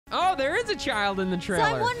Oh, there is a child in the trailer.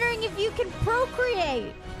 So I'm wondering if you can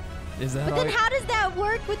procreate. Is that But then how does that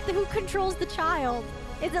work with who controls the child?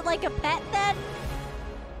 Is it like a pet then?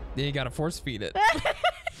 Yeah, you gotta force feed it.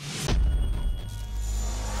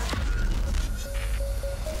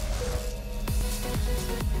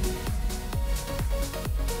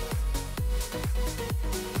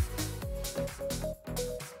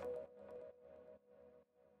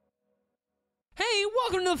 Hey,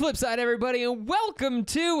 welcome to the flip side, everybody, and welcome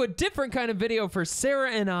to a different kind of video for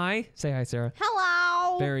Sarah and I. Say hi, Sarah.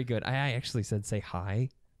 Hello. Very good. I actually said say hi,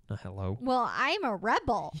 not hello. Well, I'm a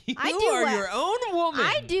rebel. You are your own woman.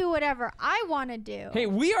 I do whatever I want to do. Hey,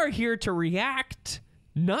 we are here to react,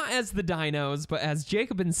 not as the dinos, but as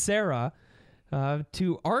Jacob and Sarah,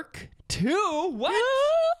 to ARK 2. What?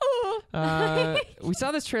 We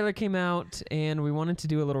saw this trailer came out, and we wanted to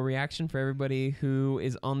do a little reaction for everybody who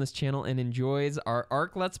is on this channel and enjoys our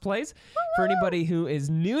ARK Let's Plays. For anybody who is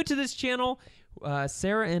new to this channel,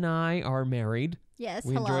 Sarah and I are married. Yes,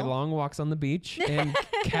 We enjoy long walks on the beach and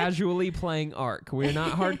casually playing ARK. We're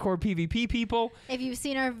not hardcore PvP people. If you've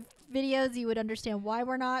seen our videos, you would understand why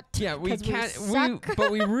we're not. Yeah, we suck. but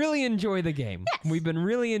we really enjoy the game. Yes. We've been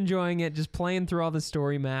really enjoying it, just playing through all the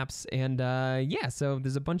story maps. And yeah, so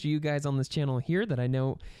there's a bunch of you guys on this channel here that I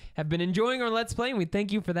know have been enjoying our Let's Play, and we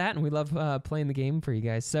thank you for that, and we love playing the game for you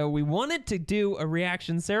guys. So we wanted to do a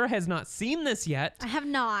reaction. Sarah has not seen this yet. I have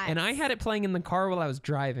not. And I had it playing in the car while I was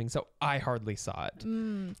driving, so I hardly saw it.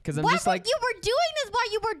 Because I'm What? just like, You were doing this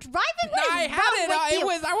while you were driving? What is I wrong had with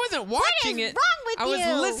you? I wasn't watching What is it. wrong with I was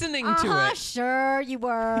you? listening to it. Sure you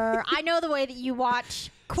were. I know the way that you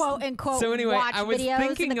watch, quote unquote, So anyway, watch I was videos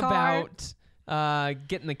thinking in the car. about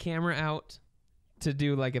getting the camera out to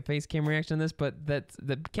do like a face cam reaction on this, but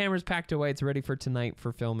the camera's packed away. It's ready for tonight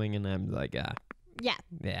for filming, and I'm like, Yeah.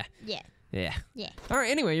 yeah. Yeah. All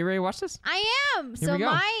right, anyway, you ready to watch this? I am. Here So we go.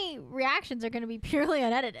 my reactions are going to be purely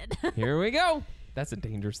unedited. Here we go. That's a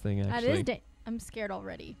dangerous thing, That actually. is. I'm scared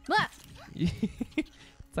already. Look,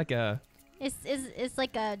 It's like a it's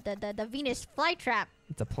like the Venus flytrap.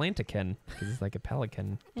 it's a plantican because it's like a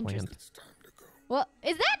pelican plant. Interesting. Well,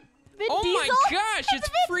 is that Vin Oh Diesel? my gosh, it's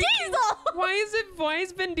Vin freaking. Diesel. Why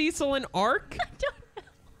is Vin Diesel in ARK? I don't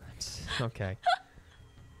know. Okay.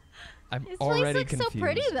 I'm This already place looks confused. so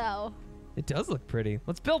pretty though. It does look pretty.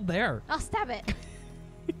 Let's build there. I'll stab it.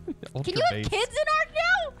 Ultra Can you have base. kids in ARK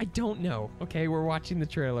now? I don't know. Okay, we're watching the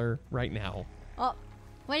trailer right now. Oh,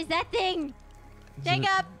 what is that thing? Is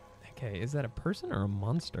Jacob. Okay, is that a person or a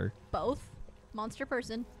monster? Both. Monster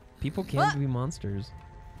person. People can be monsters.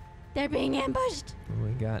 They're being ambushed. Oh,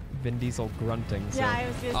 we got Vin Diesel grunting. So Yeah, I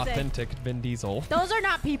was gonna say. authentic Vin Diesel. Those are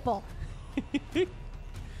not people.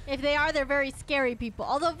 If they are, they're very scary people.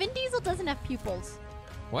 Although Vin Diesel doesn't have pupils.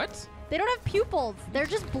 What? They don't have pupils. They're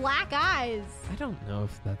just black eyes. I don't know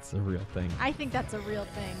if that's a real thing. I think that's a real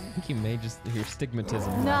thing. I think you may just hear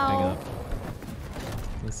stigmatism No. acting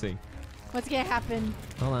up. Let's see. What's gonna happen?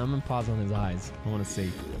 Hold on, I'm gonna pause on his eyes. I want to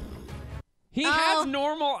see. He Oh. has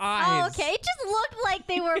normal eyes. Oh, okay. It just looked like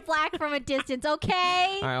they were black from a distance,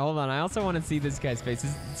 okay? All right, hold on. I also want to see this guy's face.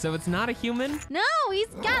 So it's not a human? No, he's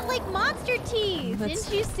got like monster teeth. That's-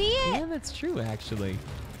 Didn't you see it? Yeah, that's true, actually.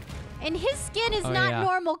 And his skin is Oh, not yeah.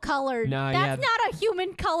 normal colored. No, That's yeah. not a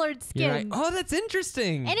human colored skin. You're right. Oh, that's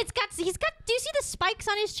interesting. And he's got, do you see the spikes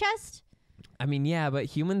on his chest? I mean, yeah, but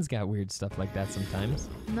humans got weird stuff like that sometimes.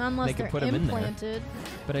 Not unless They could they're put him in there. implanted.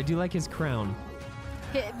 But I do like his crown.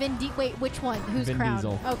 Wait, which one? Whose Vin crown?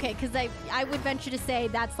 Diesel. Okay, because I would venture to say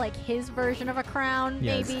that's like his version of a crown,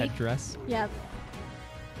 Yeah, maybe. his headdress. Yep.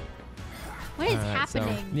 What is All right, so-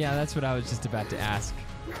 happening? yeah, that's what I was just about to ask.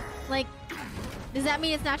 Like, does that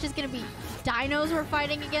mean it's not just gonna be dinos we're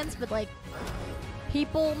fighting against, but like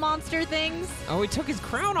people monster things? Oh, he took his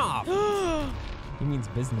crown off. He means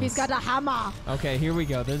business. He's got a hammer. Okay, here we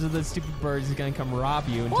go. Those are the stupid birds who's gonna come rob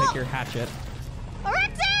you and Whoa. take your hatchet.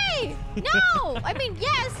 Rexy! No! I mean,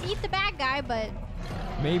 yes, eat the bad guy, but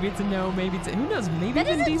Maybe it's a no, maybe it's a, who knows? Maybe that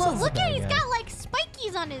Vin doesn't Diesel's look. the Look bad at, he's guy. got like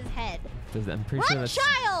spikies on his head. I'm pretty sure Run, that's.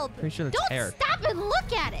 child! pretty sure that's Don't hair. stop and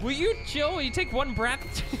look at it. Will you chill? Will you take one breath?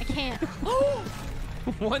 I can't.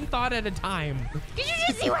 One thought at a time. Did you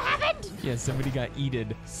just see what happened? Yeah, somebody got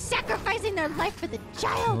eated. Sacrificing their life for the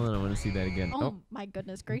child. Hold on, I want to see that again. Oh, my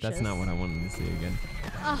goodness gracious. That's not what I wanted to see again.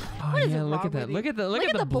 Oh, Oh what is yeah, it look wrong at that. with Look you? at the Look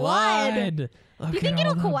at the the blood. blood. Do you Look think at it'll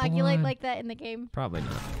all the coagulate blood. like that in the game? Probably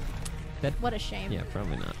not. What a shame. Yeah,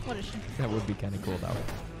 probably not. What a shame. That would be kind of cool though.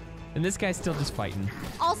 And this guy's still just fighting.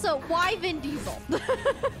 Also, why Vin Diesel?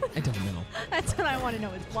 I don't know. That's what I want to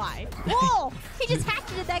know is why. Whoa! He just hacked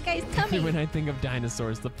into that guy's tummy. When I think of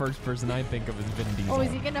dinosaurs, the first person I think of is Vin Diesel. Oh,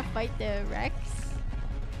 is he gonna fight the Rex?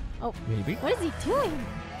 Oh, Maybe. what is he doing?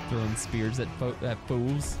 throwing spears at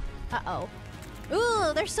fools. Uh-oh.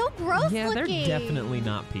 Ooh, they're so gross Yeah, looking. they're definitely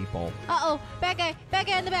not people. Uh-oh. Bad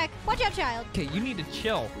guy in the back. Watch out, child. Okay, you need to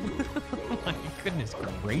chill. Oh my goodness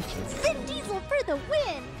gracious. Vin Diesel for the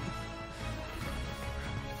win.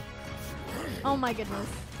 Oh my goodness.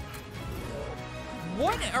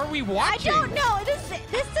 What are we watching? I don't know.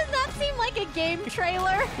 This does not seem like a game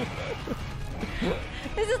trailer.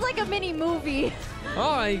 This is like a mini movie.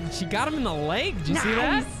 Oh, she got him in the leg. Did you see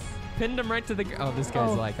that? Pinned him right to the... Oh, this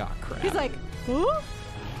guy's like, oh, crap. He's like, huh?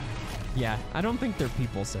 Yeah, I don't think they're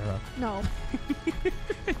people, Sarah. No.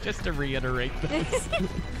 Just to reiterate this.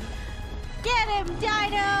 Get him,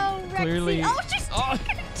 Dino! Rexy. Clearly... Oh, she's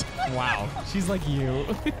taking it to the Wow, she's like you.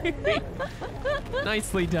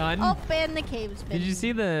 Nicely done. Oh, and the cave's spinning. Did you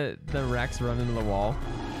see the Rex run into the wall?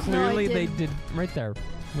 Clearly No, I they didn't. did right there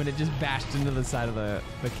when it just bashed into the side of the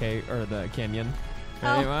cave or the canyon.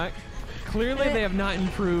 Right, Mark? Clearly they have not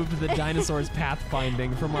improved the dinosaurs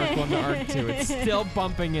pathfinding from Arc 1 to Arc 2. It's still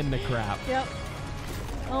bumping into crap. Yep.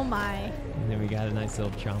 Oh my. And then we got a nice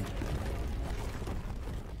little chomp.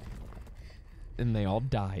 And they all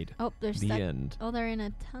died. Oh, they're The stuck. end. Oh, they're in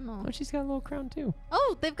a tunnel. Oh, she's got a little crown too.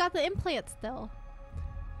 Oh, they've got the implant still.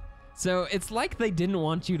 So it's like they didn't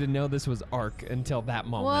want you to know this was Arc until that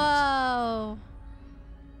moment. Whoa.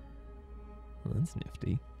 Well, that's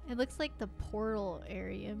nifty. It looks like the portal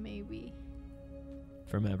area, maybe.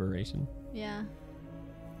 From Aberration. Yeah.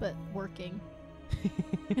 But working.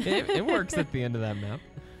 It works at the end of that map.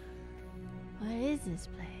 What is this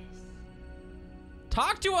place?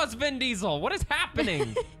 Talk to us, Vin Diesel. What is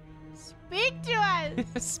happening? Speak to us.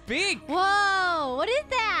 Speak. Whoa, what is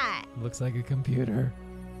that? Looks like a computer.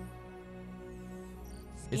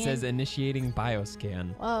 It Scan. says initiating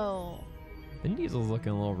bioscan. Whoa. Vin Diesel's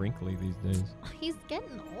looking a little wrinkly these days. He's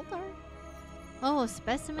getting older. Oh,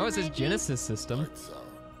 specimen Oh, it says ID? Genesis system.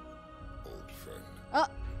 Old friend. Oh,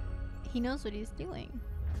 he knows what he's doing.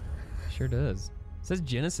 Sure does. It says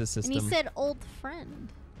Genesis system. And he said old friend.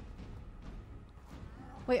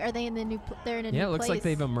 Wait, are they in the new? They're in a new place. Yeah, it looks like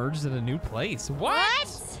they've emerged at a new place. What?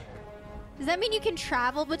 Does that mean you can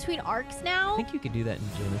travel between arcs now? I think you could do that in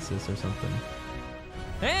Genesis or something.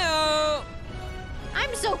 Hey-o!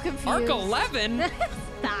 I'm so confused. Arc 11?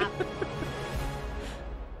 Stop.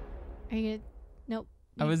 Are you gonna? Nope.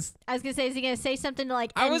 I was gonna say, is he gonna say something to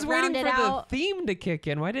like? I was waiting round for it out? the theme to kick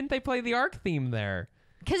in. Why didn't they play the Arc theme there?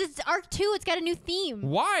 Because it's Arc 2. It's got a new theme.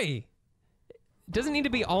 Why? It doesn't need to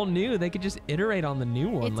be all new. They could just iterate on the new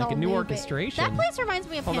one, It's like a all new but orchestration. That place reminds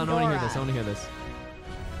me of Hold on, Pandora. I want to hear this. I want to hear this.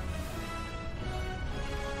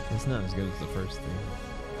 It's not as good as the first theme.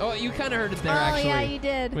 Oh, you kind of heard it there, actually. Oh, yeah, you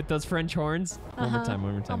did. With those French horns. One more time,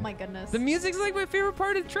 one more Oh, time. my goodness. The music's like my favorite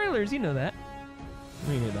part of the trailers. You know that.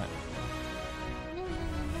 Let me hear that.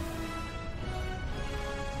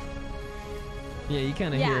 Yeah, you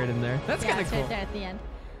kind of hear it in there. That's kind of it's cool. right there at the end.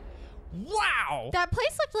 Wow. That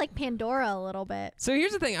place looked like Pandora a little bit. So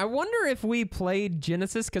here's the thing. I wonder if we played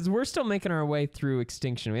Genesis, because we're still making our way through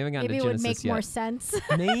Extinction. We haven't gotten Maybe to it would Genesis make more yet. sense.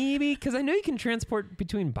 Maybe, because I know you can transport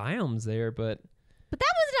between biomes there, but But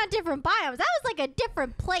that was not different biomes. That was like a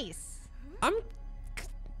different place.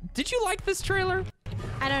 Did you like this trailer?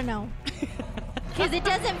 I don't know. Because it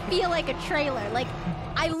doesn't feel like a trailer. Like,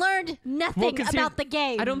 I learned nothing 'cause about the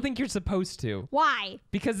game. I don't think you're supposed to, Why?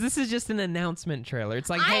 because this is just an announcement trailer. It's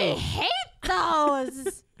like, I hey, hate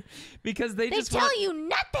those. because they They just tell want. you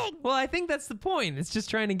nothing. Well, I think that's the point. It's just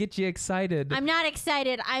trying to get you excited. I'm not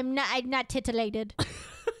excited. I'm not titillated.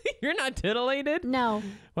 You're not titillated? No.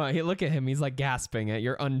 Well, hey, look at him. He's like gasping at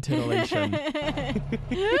your untitillation.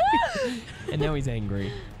 And now he's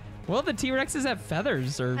angry. Well, the T-Rexes have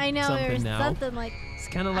feathers or I know something there's now. something like. It's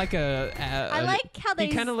kind of like I like how they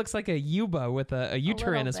He kind of looks like a Yuba with a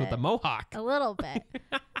Uteranus with a bit. mohawk. A little bit.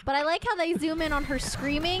 But I like how they zoom in on her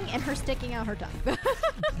screaming and her sticking out her tongue.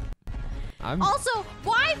 Also,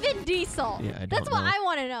 why Vin Diesel? Yeah, I don't That's what know. I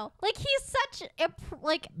want to know. Like, he's such a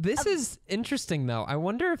This is interesting, though. I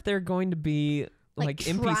wonder if they're going to be like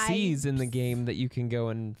NPCs in the tribes. game that you can go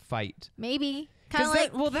and fight. maybe kind of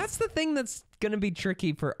like. Well, that's the thing that's going to be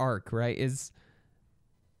tricky for Ark, right? Is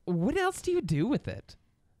what else do you do with it?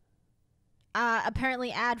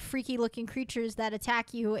 Apparently add freaky looking creatures that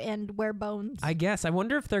attack you and wear bones. I guess. I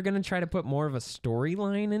wonder if they're going to try to put more of a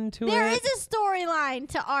storyline into There it. is a storyline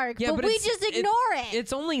to Ark, Yeah, but we just ignore it.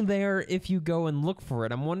 It's only there if you go and look for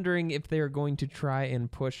it. I'm wondering if they're going to try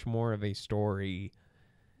and push more of a story.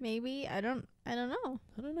 Maybe I don't know.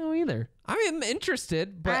 I don't know either. I am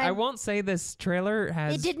interested, but I won't say this trailer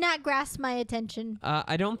has. It did not grasp my attention.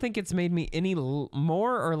 I don't think it's made me any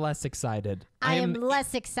more or less excited. I am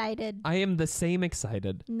less excited. I am the same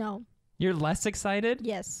excited. No. You're less excited?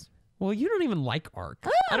 Yes. Well, you don't even like ARK.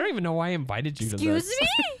 I don't even know why I invited you to this. Excuse me?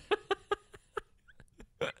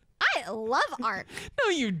 I love ARK. No,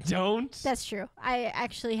 you don't. That's true. I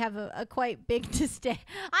actually have a quite big disdain.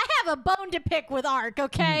 I have a bone to pick with ARK,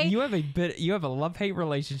 okay? You have a love-hate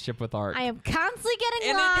relationship with ARK. I am constantly getting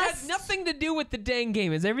and lost. it has nothing to do with the dang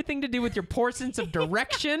game. It's everything to do with your poor sense of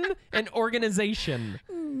direction and organization.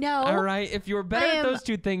 No. All right? If you were better at those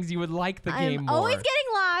two things, you would like the game more. I'm always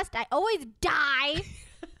getting lost. I always die.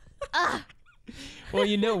 Ugh. Well,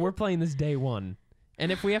 you know, we're playing this day one.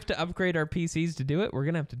 And if we have to upgrade our PCs to do it, we're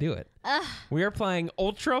going to have to do it. We are playing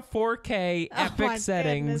Ultra 4K epic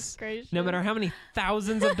settings. No matter how many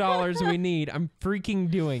thousands of dollars we need, I'm freaking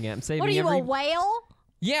doing it. I'm saving What are you, a whale?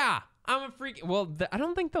 Yeah, I'm a freak. Well, I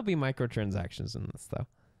don't think there'll be microtransactions in this, though.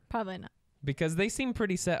 Probably not. Because they seem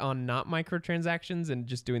pretty set on not microtransactions and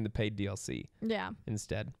just doing the paid DLC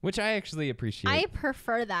instead, which I actually appreciate. I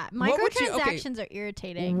prefer that. Microtransactions are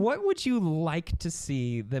irritating. What would you like to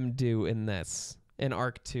see them do in this? In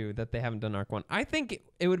ARK 2 that they haven't done ARK 1. I think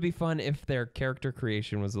it would be fun if their character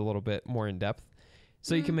creation was a little bit more in depth.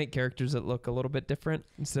 So you can make characters that look a little bit different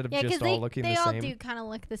instead of just all looking the same. They all do kind of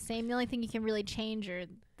look the same. The only thing you can really change are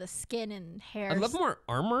the skin and hair. I'd love more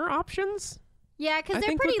armor options. Yeah, because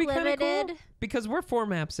they're pretty limited. Cool because we're 4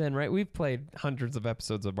 maps in, right? We've played hundreds of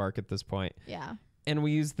episodes of ARK at this point. Yeah. And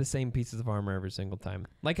we use the same pieces of armor every single time.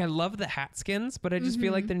 Like, I love the hat skins, but I just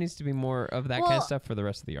feel like there needs to be more of that kind of stuff for the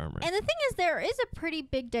rest of the armor. And the thing is, there is a pretty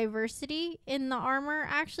big diversity in the armor,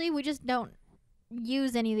 actually. We just don't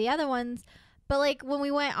use any of the other ones. But, like, when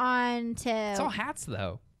we went on to... It's all hats,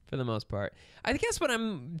 though, for the most part. I guess what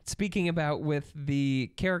I'm speaking about with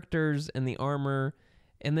the characters and the armor,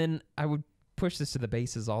 and then I would push this to the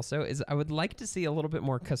bases also, is I would like to see a little bit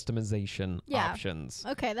more customization options.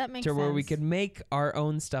 Okay, that makes sense. To where we could make our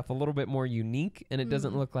own stuff a little bit more unique and it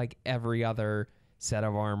doesn't look like every other set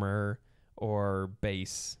of armor or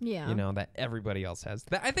base, you know, that everybody else has.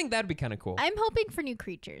 I think that'd be kind of cool. I'm hoping for new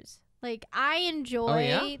creatures. Like, I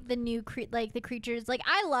enjoy the new the creatures. Like,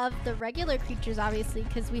 I love the regular creatures, obviously,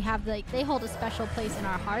 because we have, like, they hold a special place in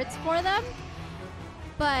our hearts for them.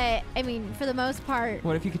 But, I mean, for the most part...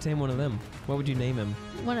 What if you could tame one of them? What would you name him?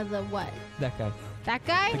 One of the what? That guy. That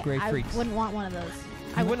guy? The Grey Freaks. I wouldn't want one of those.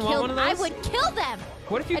 You wouldn't want one of those? I would kill them.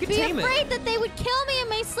 What if you could tame it? I'd be afraid that they would kill me in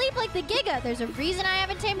my sleep like the Giga. There's a reason I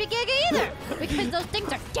haven't tamed a Giga either. Because those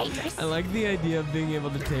things are dangerous. I like the idea of being able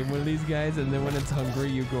to tame one of these guys, and then when it's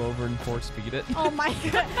hungry, you go over and force feed it. Oh my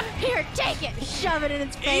god. Here, take it. Shove it in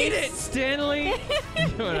its face. Eat it, Stanley. You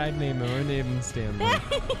know what I'd name him? I'd name him Stanley.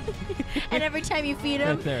 And every time you feed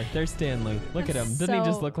him. Right there. There's Stanley. Look at him. Doesn't he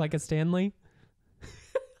just look like a Stanley?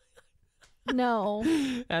 No.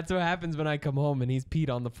 That's what happens when I come home and he's peed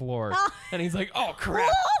on the floor. And he's like, oh,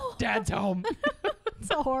 crap. Dad's home.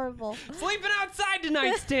 So horrible. Sleeping outside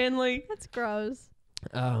tonight, Stanley. That's gross.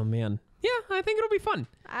 Oh, man. Yeah, I think it'll be fun.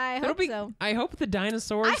 I hope so. I hope the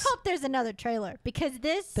dinosaurs... I hope there's another trailer because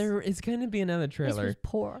this... There is going to be another trailer. This was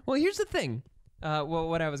poor. Well, here's the thing. Well,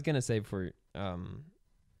 what I was going to say before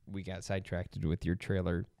we got sidetracked with your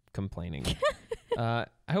trailer complaining.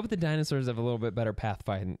 I hope the dinosaurs have a little bit better path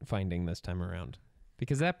finding this time around.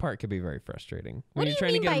 Because that part could be very frustrating. What do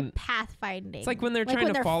you mean by path finding? It's like when they're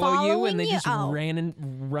trying to follow you and they just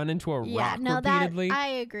run into a rock repeatedly. I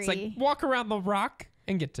agree. It's like, walk around the rock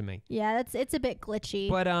and get to me. Yeah, it's a bit glitchy.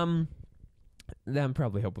 But I'm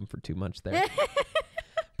probably hoping for too much there.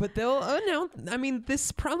 But they'll announce. I mean,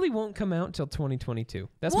 this probably won't come out until 2022.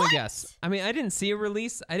 That's my guess. I mean, I didn't see a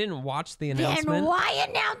release. I didn't watch the announcement. Then why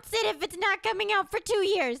announce it if it's not coming out for 2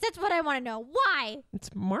 years? That's what I want to know. Why? It's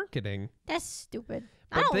marketing. That's stupid.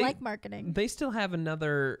 But I don't like marketing. They still have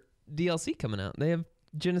another DLC coming out. They have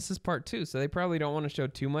Genesis Part 2, so they probably don't want to show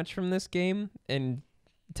too much from this game and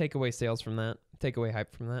take away sales from that, take away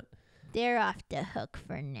hype from that. They're off the hook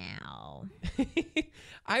for now.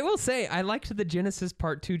 I will say, I liked the Genesis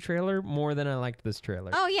Part 2 trailer more than I liked this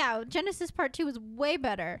trailer. Oh, yeah. Genesis Part 2 was way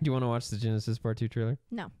better. Do you want to watch the Genesis Part 2 trailer?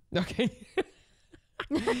 No. Okay.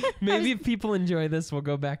 Maybe if people enjoy this, we'll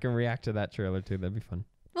go back and react to that trailer, too. That'd be fun.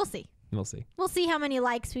 We'll see. We'll see. We'll see how many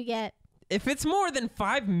likes we get. If it's more than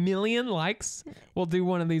 5 million likes, we'll do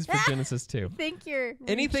one of these for Genesis 2. I think you're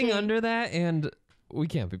Anything reaching. under that, and we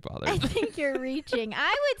can't be bothered. I think you're reaching.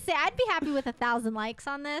 I would say I'd be happy with 1,000 likes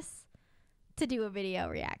on this to do a video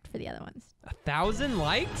react for the other ones. 1,000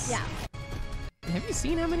 likes? Yeah. Have you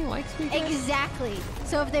seen how many likes we get? Exactly.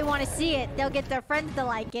 So if they want to see it, they'll get their friends to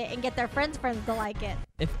like it and get their friends' friends to like it.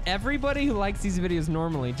 If everybody who likes these videos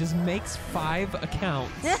normally just makes 5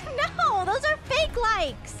 accounts. No, those are fake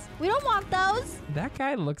likes. We don't want those. That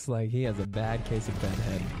guy looks like he has a bad case of bad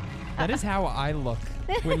head. That is how I look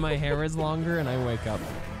when my hair is longer and I wake up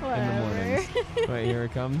in the mornings. Wait, here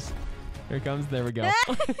it comes. Here it comes. There we go. No,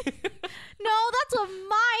 that's what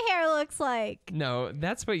my hair looks like. No,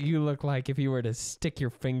 that's what you look like if you were to stick your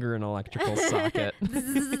finger in an electrical socket.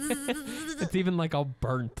 It's even like all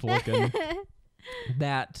burnt looking.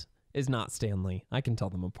 That is not Stanley. I can tell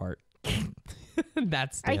them apart.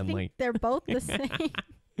 That's Stanley. I think they're both the same.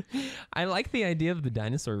 I like the idea of the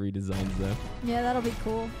dinosaur redesigns, though. Yeah, that'll be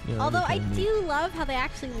cool. Yeah, Although I neat. do love how they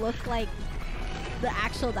actually look like the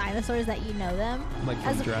actual dinosaurs that you know them. Like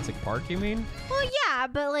from Jurassic Park, you mean? Well, yeah,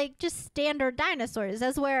 but like just standard dinosaurs.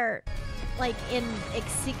 That's where, like in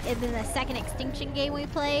the second Extinction game we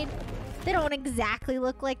played, they don't exactly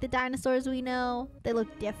look like the dinosaurs we know. They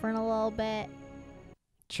look different a little bit.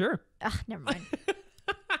 Sure. Ugh, never mind.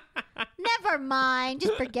 Never mind.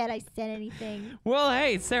 Just forget I said anything. Well,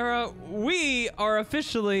 hey, Sarah, we are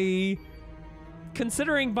officially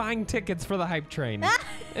considering buying tickets for the hype train.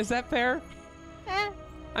 Is that fair?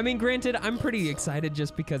 I mean, granted, I'm pretty excited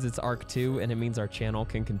just because it's ARK 2 and it means our channel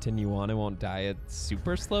can continue on. It won't die a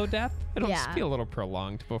super slow death. It'll just be a little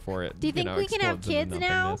prolonged before it. Do you think we can have kids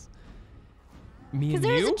now? Me and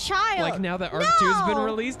there's you? a child. Like now that ARK 2 has been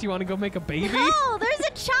released, you want to go make a baby? No, there's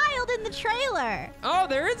a child in the trailer. Oh,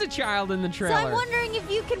 there is a child in the trailer. So I'm wondering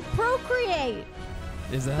if you can procreate.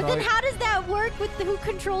 Is that But then how does that work with who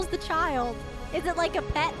controls the child? Is it like a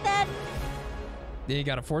pet then? Yeah, you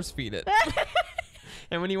gotta force feed it.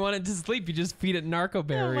 And when you want it to sleep, you just feed it narco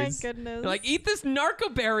berries. Oh my goodness. You're like, eat this narco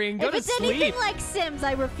berry and go to sleep. If it's anything like Sims,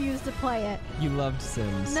 I refuse to play it. You loved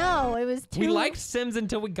Sims. No, it was too... We liked Sims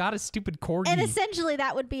until we got a stupid corgi. And essentially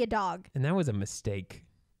that would be a dog. And that was a mistake.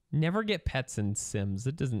 Never get pets in Sims.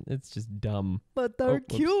 It's just dumb. But they're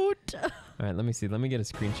cute. All right, let me see. Let me get a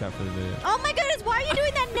screenshot for the video. Oh my goodness, why are you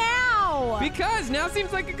doing that now? Because now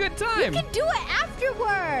seems like a good time. You can do it afterward.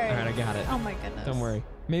 All right, I got it. Oh my goodness. Don't worry.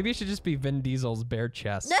 Maybe it should just be Vin Diesel's bare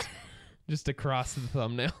chest. Just across the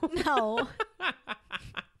thumbnail. No.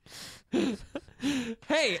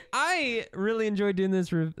 Hey, I really enjoyed doing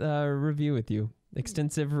this review with you.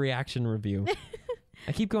 Extensive reaction review.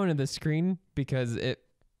 I keep going to the screen because it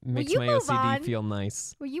makes my OCD feel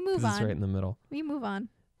nice. Will you move on? It's right in the middle. Will you move on?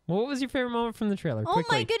 Well, what was your favorite moment from the trailer? Oh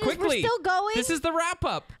my goodness, we're still going? This is the wrap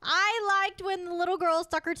up. I liked when the little girl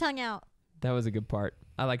stuck her tongue out. That was a good part.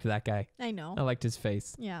 I liked that guy. I know. I liked his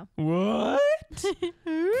face. Yeah. What?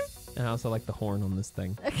 And I also like the horn on this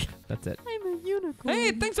thing. That's it. I'm a unicorn.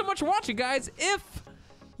 Hey, thanks so much for watching, guys. If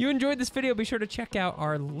you enjoyed this video, be sure to check out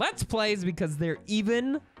our Let's Plays because they're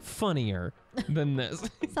even funnier than this.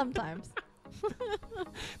 Sometimes.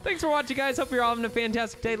 Thanks for watching, guys. Hope you're all having a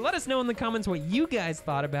fantastic day. Let us know in the comments what you guys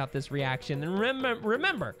thought about this reaction. And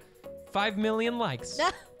remember 5 million likes.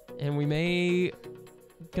 And we may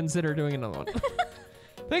consider doing another one.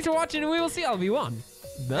 Thanks for watching, and we will see all of you on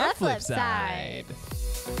the flip side.